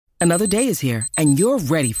Another day is here, and you're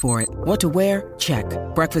ready for it. What to wear? Check.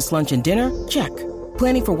 Breakfast, lunch, and dinner? Check.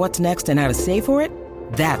 Planning for what's next and how to save for it?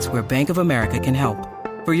 That's where Bank of America can help.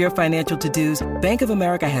 For your financial to-dos, Bank of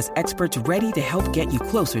America has experts ready to help get you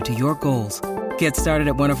closer to your goals. Get started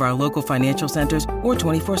at one of our local financial centers or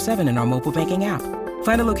 24/7 in our mobile banking app.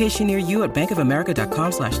 Find a location near you at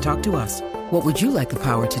bankofamerica.com/talktous. What would you like the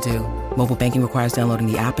power to do? Mobile banking requires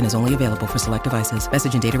downloading the app and is only available for select devices.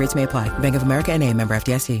 Message and data rates may apply. Bank of America NA, member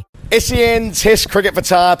FDIC. SEN Test Cricket for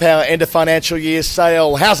Tyre Power, end of financial year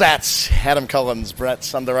sale. How's that? Adam Collins, Brett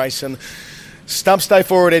Sundaresan. Stumps Day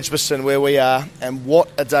 4 at Edgbaston, where we are, and what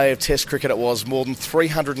a day of Test cricket it was. More than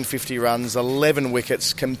 350 runs, 11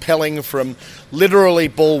 wickets, compelling from literally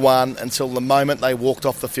ball one until the moment they walked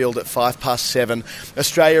off the field at 7:05.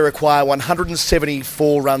 Australia require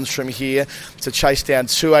 174 runs from here to chase down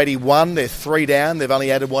 281. They're 3 down. They've only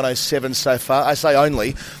added 107 so far. I say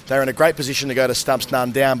only. They're in a great position to go to stumps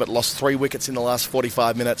none down, but lost 3 wickets in the last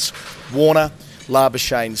 45 minutes. Warner,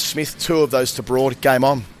 Labuschagne, Smith, 2 of those to Broad. Game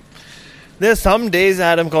on. There are some days,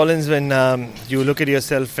 Adam Collins, when you look at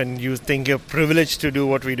yourself and you think you're privileged to do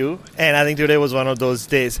what we do. And I think today was one of those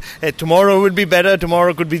days. Tomorrow would be better.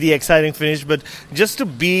 Tomorrow could be the exciting finish. But just to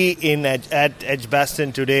be at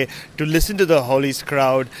Edgbaston today, to listen to the Hollies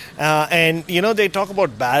crowd. And, you know, they talk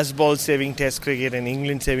about Bazball saving Test cricket and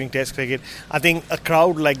England saving Test cricket. I think a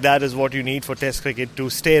crowd like that is what you need for Test cricket to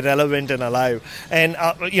stay relevant and alive. And,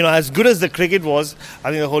 you know, as good as the cricket was, I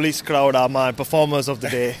think the Hollies crowd are my performers of the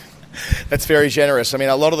day. That's very generous. I mean,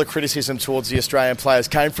 a lot of the criticism towards the Australian players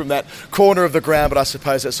came from that corner of the ground, but I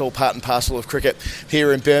suppose that's all part and parcel of cricket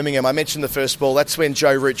here in Birmingham. I mentioned the first ball. That's when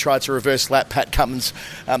Joe Root tried to reverse lap Pat Cummins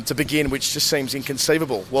to begin, which just seems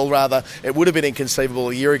inconceivable. Well, rather, it would have been inconceivable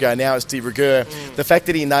a year ago. Now it's de rigueur. The fact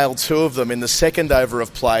that he nailed 2 of them in the second over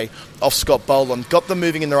of play off Scott Boland got them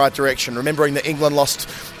moving in the right direction, remembering that England lost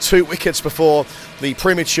 2 wickets before the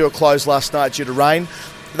premature close last night due to rain.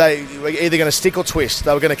 They were either going to stick or twist.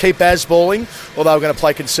 They were going to keep balling or they were going to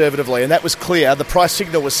play conservatively. And that was clear. The price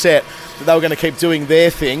signal was set that they were going to keep doing their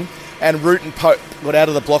thing. And Root and Pope got out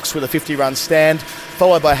of the blocks with a 50-run stand,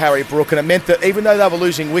 followed by Harry Brook. And it meant that even though they were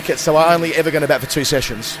losing wickets, they were only ever going to bat for 2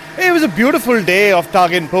 sessions. It was a beautiful day of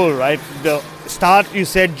tug and pull, right? The start, you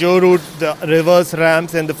said Joe Root, the reverse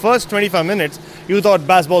ramps. And the first 25 minutes, you thought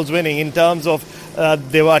Bazball's winning in terms of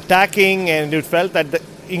they were attacking and it felt that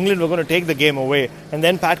England were going to take the game away. And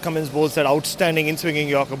then Pat Cummins bowls that outstanding in-swinging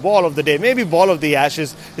Yorker, ball of the day, maybe ball of the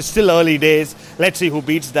Ashes. It's still early days. Let's see who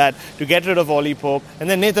beats that to get rid of Ollie Pope. And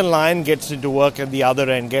then Nathan Lyon gets into work at the other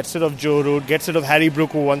end, gets rid of Joe Root, gets rid of Harry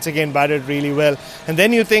Brook, who once again batted really well. And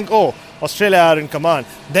then you think, oh, Australia are in command.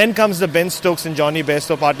 Then comes the Ben Stokes and Johnny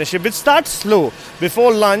Bairstow partnership. It starts slow.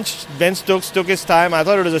 Before lunch, Ben Stokes took his time. I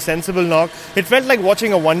thought it was a sensible knock. It felt like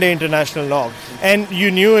watching a one-day international knock. And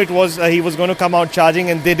you knew it was he was going to come out charging,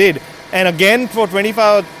 and they did. And again, for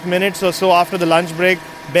 25 minutes or so after the lunch break,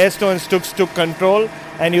 Bairstow and Stokes took control.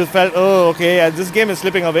 And you felt, oh, okay, this game is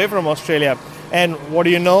slipping away from Australia. And what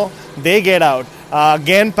do you know? They get out.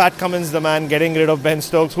 Again, Pat Cummins, the man, getting rid of Ben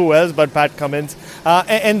Stokes. Who else but Pat Cummins?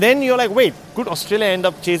 And then you're like, wait, could Australia end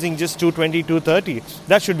up chasing just 220, 230?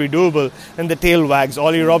 That should be doable. And the tail wags.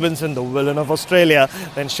 Ollie Robinson, the villain of Australia,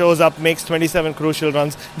 then shows up, makes 27 crucial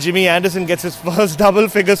runs. Jimmy Anderson gets his first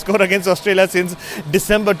double-figure score against Australia since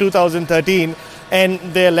December 2013. And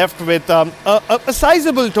they're left with a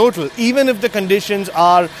sizable total, even if the conditions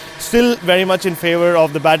are still very much in favour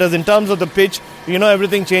of the batters. In terms of the pitch, you know,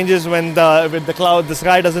 everything changes when with the cloud, the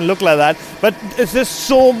sky doesn't look like that. But it's just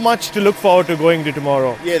so much to look forward to going to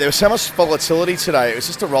tomorrow. Yeah, there was so much volatility today. It was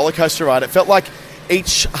just a roller coaster ride. It felt like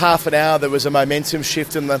each half an hour there was a momentum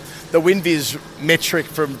shift, and the WinViz metric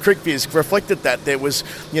from CricViz reflected that. There was,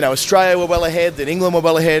 you know, Australia were well ahead, then England were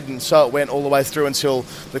well ahead, and so it went all the way through until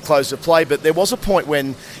the close of play. But there was a point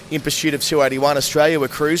when, in pursuit of 281, Australia were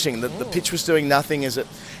cruising. The pitch was doing nothing, as it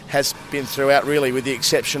has been throughout, really, with the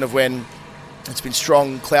exception of when it's been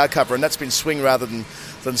strong cloud cover, and that's been swing rather than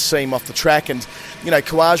seam off the track. And, you know,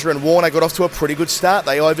 Khawaja and Warner got off to a pretty good start.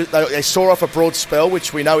 They saw off a broad spell,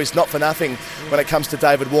 which we know is not for nothing when it comes to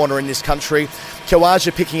David Warner in this country.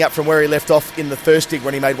 Khawaja picking up from where he left off in the first dig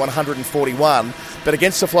when he made 141. But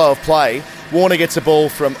against the flow of play, Warner gets a ball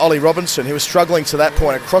from Ollie Robinson, who was struggling to that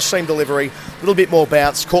point. A cross-seam delivery, a little bit more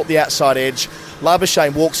bounce, caught the outside edge.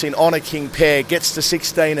 Labuschagne walks in on a king pair, gets to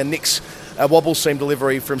 16 and nicks a wobble seam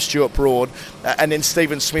delivery from Stuart Broad. And then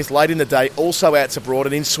Stephen Smith late in the day also out to Broad,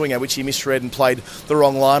 an in-swinger which he misread and played the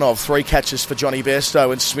wrong line of. 3 catches for Johnny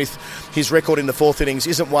Bairstow, and Smith, his record in the fourth innings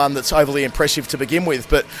isn't one that's overly impressive to begin with,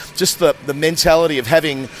 but just the mentality of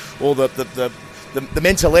having, or the the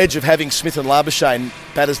mental edge of having Smith and Labuschagne,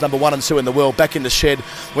 batters number 1 and 2 in the world, back in the shed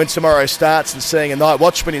when tomorrow starts, and seeing a night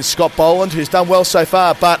watchman in Scott Boland, who's done well so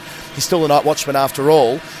far, but he's still a night watchman after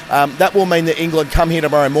all. That will mean that England come here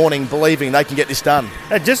tomorrow morning believing they can get this done.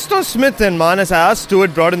 Just on Smith and Marnus, I asked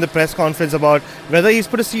Stuart Broad in the press conference about whether he's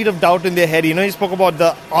put a seed of doubt in their head. You know, he spoke about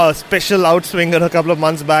the special outswinger a couple of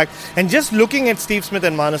months back, and just looking at Steve Smith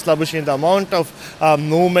and Marnus Labuschagne, the amount of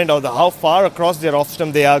movement or how far across their off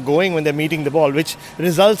stump they are going when they're meeting the ball, which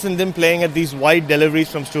results in them playing at these wide deliveries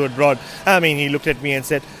from Stuart Broad. I mean, he looked at me and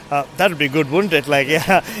said, that would be good, wouldn't it? Like,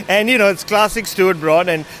 yeah. And, you know, it's classic Stuart Broad,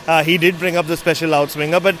 and he did bring up the special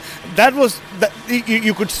outswinger, but that was,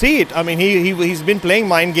 you could see it. I mean, he's been playing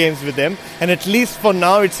mind games with them, and at least for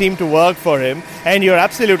now it seemed to work for him. And you're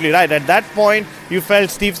absolutely right. At that point, you felt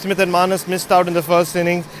Steve Smith and Marnus missed out in the first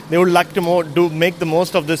innings. They would like to make the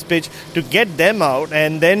most of this pitch to get them out,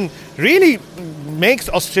 and then really makes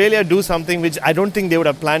Australia do something which I don't think they would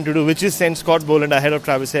have planned to do, which is send Scott Boland ahead of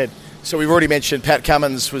Travis Head. So we've already mentioned Pat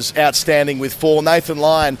Cummins was outstanding with 4. Nathan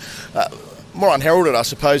Lyon, more unheralded, I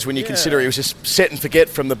suppose, when you consider he was just set and forget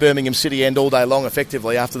from the Birmingham City end all day long,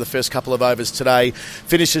 effectively, after the first couple of overs today.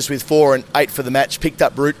 Finishes with 4 and 8 for the match. Picked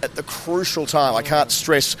up Root at the crucial time. I can't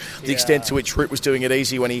stress the extent to which Root was doing it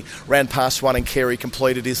easy when he ran past one and Carey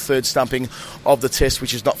completed his 3rd stumping of the test,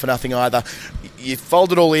 which is not for nothing either. You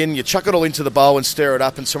fold it all in, you chuck it all into the bowl and stir it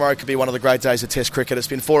up, and tomorrow could be one of the great days of Test cricket. It's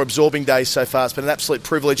been 4 absorbing days so far. It's been an absolute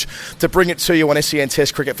privilege to bring it to you on SEN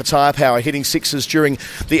Test Cricket for Tyre Power, hitting 6s during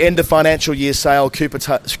the end of financial year sale. Cooper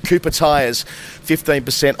Tyres,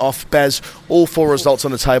 15% off. Baz, all 4 results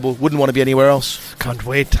on the table. Wouldn't want to be anywhere else. Can't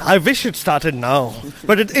wait. I wish it started now.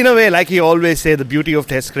 But in a way, like you always say, the beauty of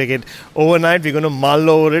Test cricket, overnight we're going to mull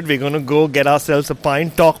over it, we're going to go get ourselves a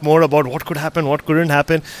pint, talk more about what could happen, what couldn't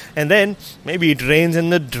happen, and then maybe it rains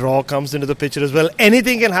and the draw comes into the picture as well.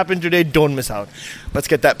 Anything can happen today, don't miss out. Let's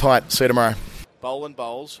get that pint. See you tomorrow. Boland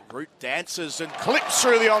bowls, Root dances and clips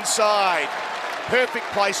through the onside. Perfect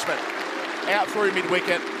placement. Out through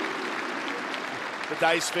mid-wicket. The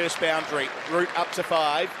day's first boundary. Root up to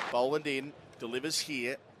 5. Boland in. Delivers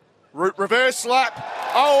here. Root reverse lap.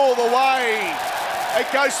 All the way.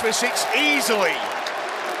 It goes for 6 easily.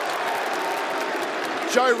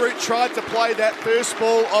 Joe Root tried to play that first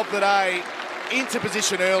ball of the day into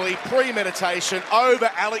position early. Premeditation over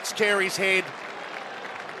Alex Carey's head.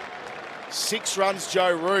 6 runs,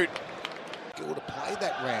 Joe Root. Good to play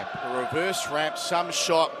that ramp. A reverse ramp, some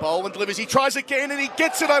shot. Boland delivers. He tries again and he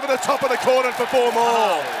gets it over the top of the corner for 4 more.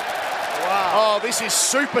 Wow. Oh, this is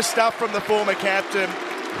super stuff from the former captain.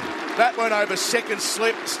 That went over second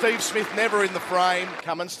slip. Steve Smith never in the frame.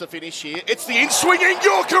 Cummins to finish here. It's the in-swinging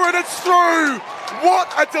Yorker and it's through.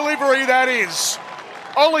 What a delivery that is.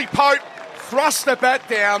 Ollie Pope thrust the bat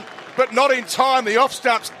down, but not in time. The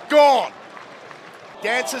off-stump's gone.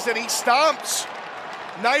 Dances and he stumps.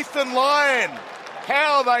 Nathan Lyon.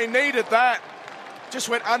 How they needed that. Just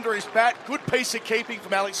went under his bat. Good piece of keeping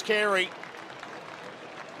from Alex Carey.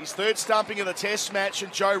 His 3rd stumping of the Test match,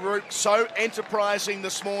 and Joe Root so enterprising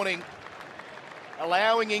this morning,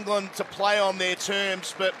 allowing England to play on their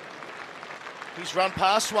terms, but he's run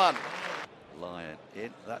past one. Lyon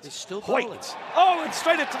in, that is still Hoyt. Boland. Oh, and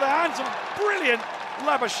straight into the hands of brilliant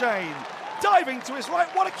Labuschagne. Diving to his right,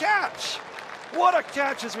 what a catch! What a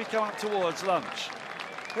catch as we come up towards lunch.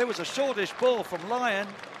 There was a shortish ball from Lyon,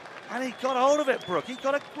 and he got hold of it, Brooke. He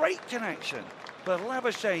got a great connection. But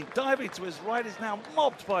Labuschagne diving to his right is now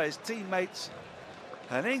mobbed by his teammates.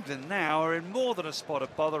 And England now are in more than a spot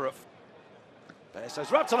of bother at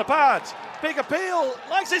Bairstow's wrapped on the pads. Big appeal.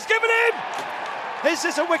 Likes it's given in. Is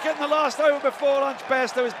this a wicket in the last over before lunch?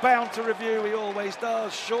 Bairstow is bound to review. He always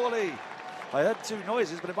does, surely. I heard 2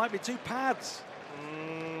 noises, but it might be 2 pads.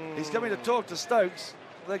 He's coming to talk to Stokes.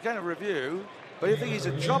 They're going to review. But you think he's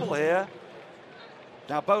in trouble here.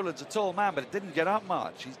 Now, Boland's a tall man, but it didn't get up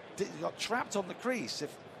much. He got trapped on the crease.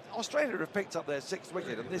 If Australia have picked up their 6th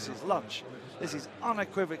wicket, and this is lunch, this is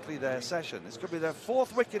unequivocally their session. This could be their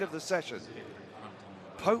 4th wicket of the session.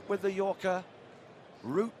 Pope with the Yorker.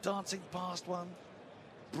 Root dancing past one.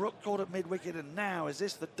 Brooke caught at mid-wicket, and now is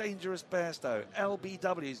this the dangerous Bairstow?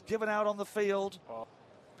 LBW is given out on the field.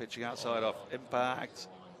 Pitching outside off impact.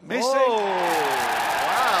 Missing. Oh,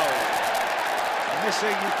 wow. Missing,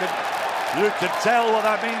 you can tell what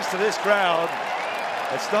that means to this crowd.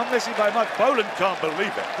 It's not missing by much. Boland can't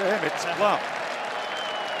believe it. To him, it's plumb.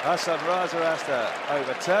 Hassan Raza has to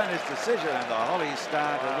overturn his decision, and the Hollies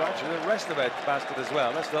stand, and actually the rest of it basket as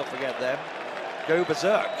well. Let's not forget them. Go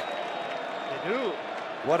berserk. They do.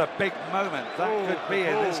 What a big moment that could be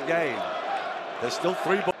in this game. There's still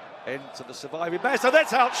 3 balls into the surviving best, and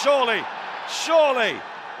that's out, surely. Surely.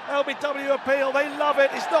 LBW appeal, they love it,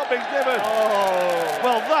 it's not been given. Oh.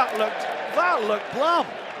 Well, that looked plumb.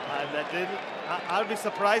 I'll be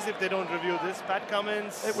surprised if they don't review this. Pat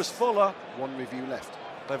Cummins. It was Fuller. One review left.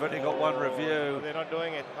 They've only got one review. They're not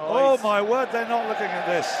doing it. Oh my word, they're not looking at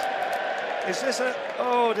this. Is this a...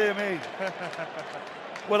 Oh dear me.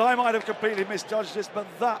 Well, I might have completely misjudged this, but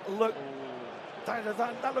that looked better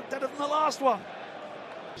than the last one.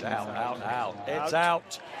 It's out. It's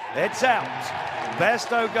out. It's out.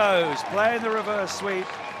 Bairstow goes, playing the reverse sweep,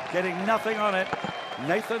 getting nothing on it.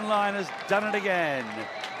 Nathan Lyon has done it again.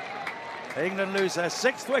 England lose their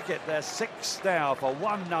 6th wicket. They're 6 now for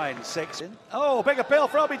 196. Oh, big appeal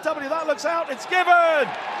for LBW. That looks out. It's given.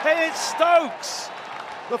 It's Stokes.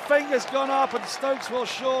 The finger's gone up, and Stokes will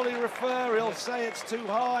surely refer. He'll say it's too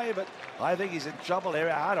high, but I think he's in trouble here.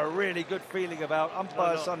 I had a really good feeling about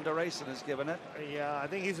umpire Sundaresan has given it. Yeah, I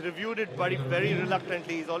think he's reviewed it, but very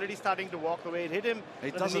reluctantly. He's already starting to walk away. It hit him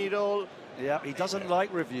with the knee roll. Yeah, he doesn't like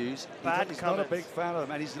reviews. He's not a big fan of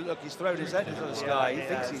them. And he's thrown his head into the sky. He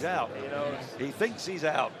thinks he's out. He thinks he's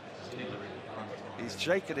out. He's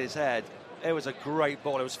shaking his head. It was a great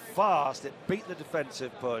ball. It was fast. It beat the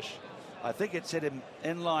defensive push. I think it's hit him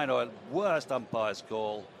in line, or worst umpire's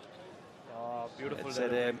call. Oh, beautiful. It's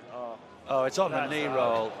hit him. Oh, it's on the knee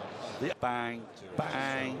roll. Bang,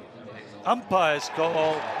 bang. Umpire's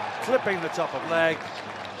call, clipping the top of leg.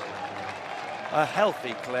 A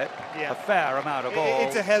healthy clip, a fair amount of ball.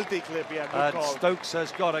 It's a healthy clip, yeah, good call. Stokes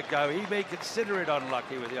has got to go. He may consider it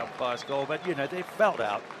unlucky with the umpire's call, but, you know, they felt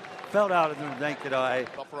out in the naked eye.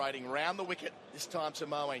 Operating round the wicket, this time to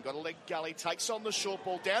Moeen. Got a leg gully, takes on the short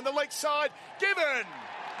ball, down the leg side, given!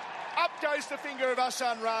 Up goes the finger of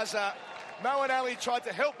Hassan Raza. Moeen Ali tried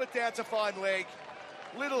to help it down to fine leg.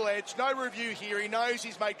 Little edge, no review here. He knows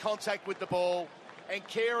he's made contact with the ball. And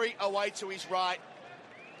Carey away to his right.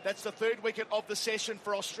 That's the 3rd wicket of the session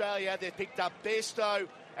for Australia. They've picked up Bairstow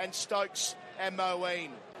and Stokes and Moeen.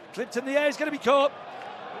 Clipped in the air, he's going to be caught.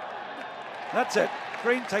 That's it.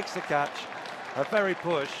 Green takes the catch. A very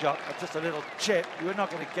poor shot, just a little chip. You were not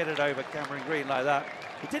going to get it over Cameron Green like that.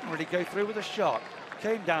 He didn't really go through with a shot.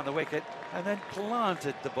 Came down the wicket and then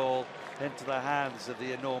planted the ball into the hands of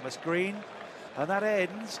the enormous Green. And that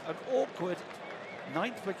ends an awkward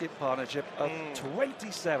 9th wicket partnership of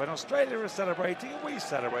 27. Australia is celebrating, and we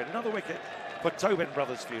celebrate another wicket for Tobin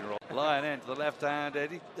Brothers' funeral. Lyon into the left hand,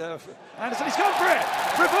 Anderson, he's gone for it!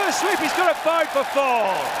 Reverse sweep, he's got it 5 for 4!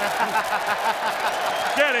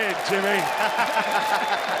 Get in, Jimmy!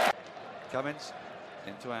 Cummins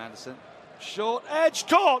into Anderson. Short edge,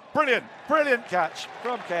 caught! Brilliant catch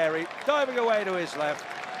from Carey, diving away to his left.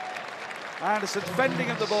 Anderson fending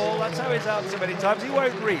at the ball, that's how he's out so many times. He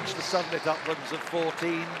won't reach the sunlit uplands of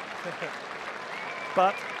 14.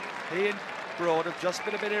 But he and Broad have just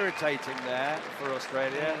been a bit irritating there for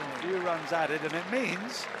Australia. A few runs added, and it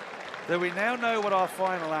means that we now know what our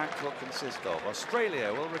final act will consist of.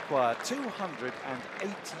 Australia will require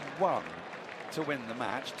 281 to win the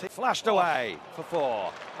match. Flashed away for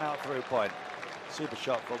 4, out through point. Super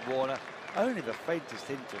shot from Warner, only the faintest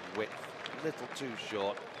hint of width, a little too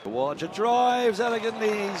short. Warner drives elegantly,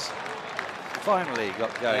 he's finally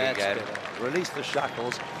got going again. Released the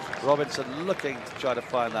shackles. Robinson looking to try to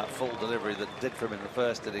find that full delivery that did for him in the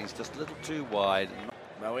first innings, just a little too wide.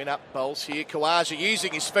 Moeen up bowls here. Khawaja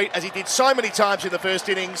using his feet, as he did so many times in the first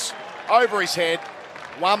innings, over his head.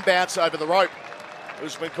 One bounce over the rope.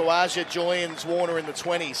 Usman Khawaja joins Warner in the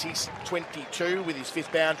 20s. He's 22 with his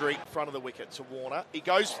 5th boundary in front of the wicket to Warner. He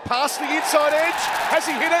goes past the inside edge. Has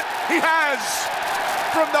he hit it? He has!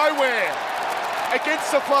 From nowhere.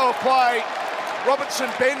 Against the flow of play,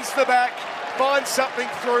 Robinson bends the back, finds something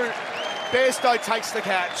through. Bairstow takes the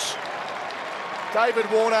catch.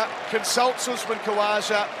 David Warner consults Usman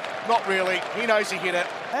Khawaja. Not really. He knows he hit it.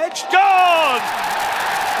 Edge gone!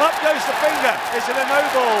 Up goes the finger. Is it a no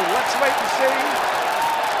ball? Let's wait and see.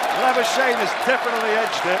 Labuschagne has definitely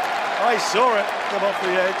edged it. I saw it come off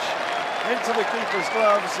the edge into the keeper's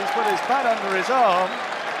gloves. He's put his bat under his arm.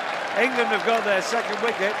 England have got their 2nd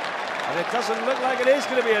wicket, and it doesn't look like it is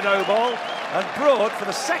going to be a no ball. And Broad, for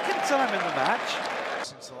the 2nd time in the match.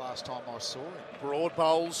 Since the last time I saw him. Broad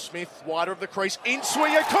bowls, Smith wider of the crease, in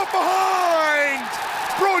swing and caught behind!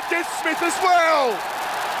 Broad gets Smith as well!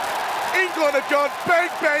 England have gone bang,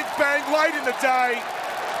 bang, bang late in the day.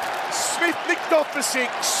 Smith nicked off for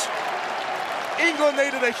 6. England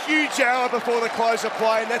needed a huge hour before the close of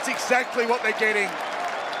play, and that's exactly what they're getting.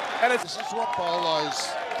 And This is what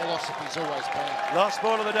Bolo's philosophy's always been. Last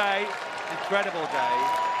ball of the day, incredible day.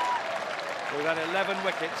 We've had 11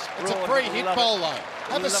 wickets. It's Broad a 3-hit Bolo.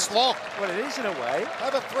 Have a slog. Well, it is in a way.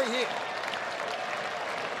 Have a 3-hit.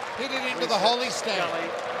 Hit it into the holy stand.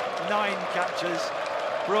 9 catches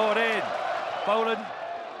brought in. Boland,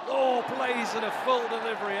 plays in a full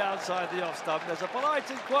delivery outside the off stump. There's a polite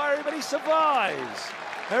inquiry, but he survives.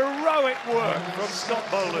 Heroic work from Scott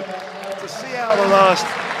Boland to see out the last,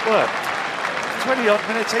 20-odd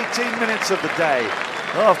minutes, 18 minutes of the day.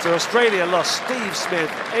 After Australia lost Steve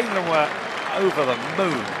Smith, England were over the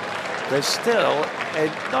moon. They're still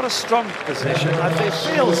in not a strong position. I think it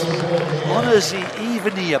feels honours-y,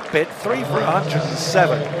 even-y a bit. 3 for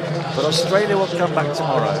 107. But Australia will come back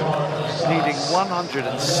tomorrow, needing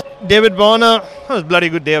 106. David Warner, that was a bloody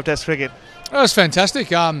good day of Test cricket. That was fantastic.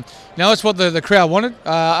 It's what the crowd wanted.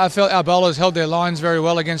 I felt our bowlers held their lines very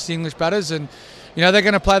well against the English batters, and they're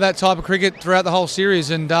going to play that type of cricket throughout the whole series.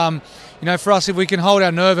 And for us, if we can hold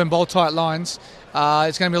our nerve and bowl tight lines,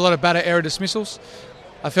 it's going to be a lot of batter error dismissals.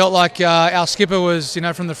 I felt like our skipper was,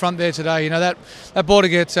 from the front there today. That ball to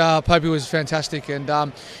get Popey was fantastic, and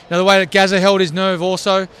the way that Gazza held his nerve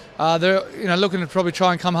also. They're looking to probably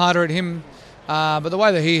try and come harder at him, but the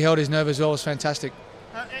way that he held his nerve as well was fantastic.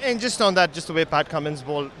 And just on that, just the way Pat Cummins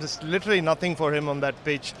bowled, there's literally nothing for him on that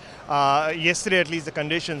pitch. Yesterday, at least, the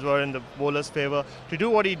conditions were in the bowler's favour. To do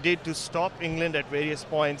what he did to stop England at various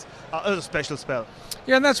points, it was a special spell.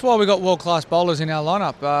 Yeah, and that's why we got world-class bowlers in our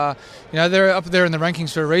lineup. They're up there in the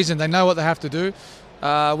rankings for a reason. They know what they have to do.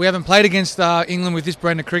 We haven't played against England with this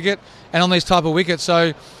brand of cricket and on these type of wickets.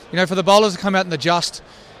 So, for the bowlers to come out and adjust,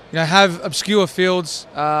 have obscure fields,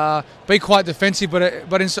 be quite defensive,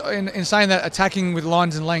 but in saying that, attacking with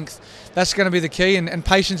lines and length, that's going to be the key, and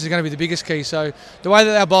patience is going to be the biggest key. So the way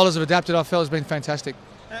that our bowlers have adapted, I felt, has been fantastic.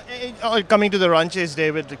 Coming to the run chase,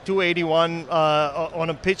 David, 281 on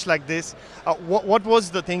a pitch like this, what was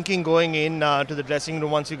the thinking going in to the dressing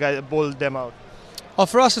room once you guys bowled them out?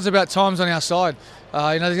 For us, it's about times on our side.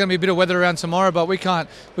 There's going to be a bit of weather around tomorrow, but we can't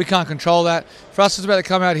control that. For us, it's about to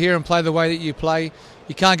come out here and play the way that you play.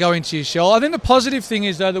 You can't go into your shell. I think the positive thing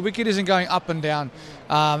is, though, the wicket isn't going up and down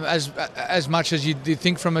as much as you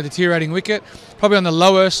think from a deteriorating wicket, probably on the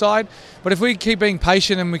lower side. But if we keep being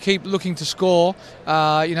patient and we keep looking to score, we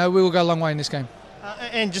will go a long way in this game.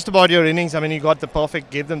 And just about your innings, you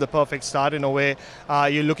gave them the perfect start in a way.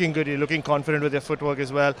 You're looking good, you're looking confident with your footwork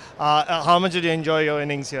as well. How much did you enjoy your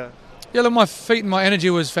innings here? Yeah, look, my feet and my energy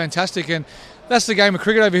was fantastic, and that's the game of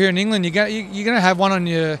cricket over here in England. You're going to have one on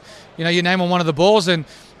your name on one of the balls, and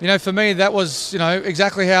for me that was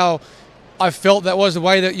exactly how I felt. That was the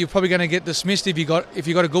way that you're probably going to get dismissed if you got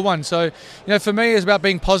a good one. So for me it's about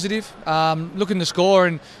being positive, looking to score,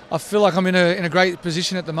 and I feel like I'm in a great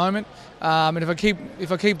position at the moment. And if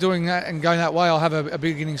I keep doing that and going that way, I'll have a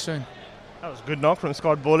big innings soon. That was a good knock from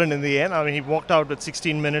Scott Boland in the end. He walked out with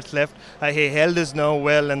 16 minutes left. He held his nerve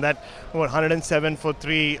well, and that 107 for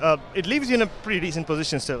 3. It leaves you in a pretty decent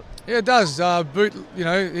position still. Yeah, it does. Boot,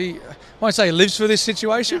 he won't say he lives for this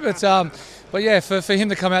situation, but yeah, for him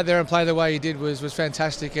to come out there and play the way he did was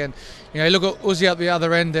fantastic. And look at Uzi up the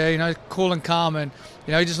other end there, cool and calm, and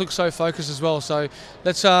he just looks so focused as well. So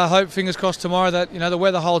let's hope, fingers crossed, tomorrow that the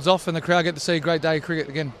weather holds off and the crowd get to see a great day of cricket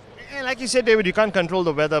again. And like you said, David, you can't control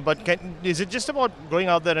the weather, but is it just about going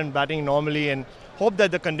out there and batting normally and hope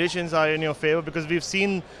that the conditions are in your favour? Because we've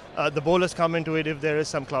seen the bowlers come into it if there is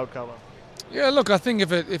some cloud cover. Yeah, look, I think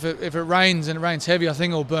if it rains and it rains heavy, I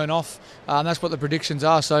think it'll burn off. That's what the predictions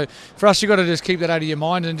are. So for us, you've got to just keep that out of your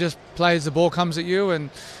mind and just play as the ball comes at you and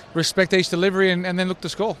respect each delivery and then look to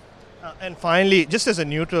score. And finally, just as a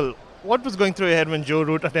neutral, what was going through your head when Joe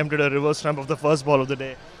Root attempted a reverse trump of the first ball of the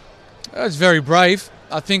day? It's very brave.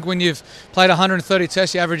 I think when you've played 130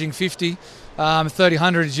 tests, you're averaging 50. 30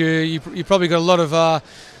 hundreds, you probably got a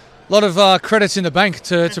lot of credits in the bank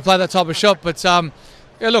to play that type of shot. But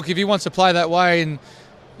look, if he wants to play that way, and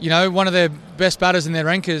one of their best batters in their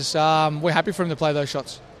rankers, we're happy for him to play those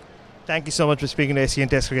shots. Thank you so much for speaking to SEN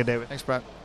Test Cricket, David. Thanks, Brad.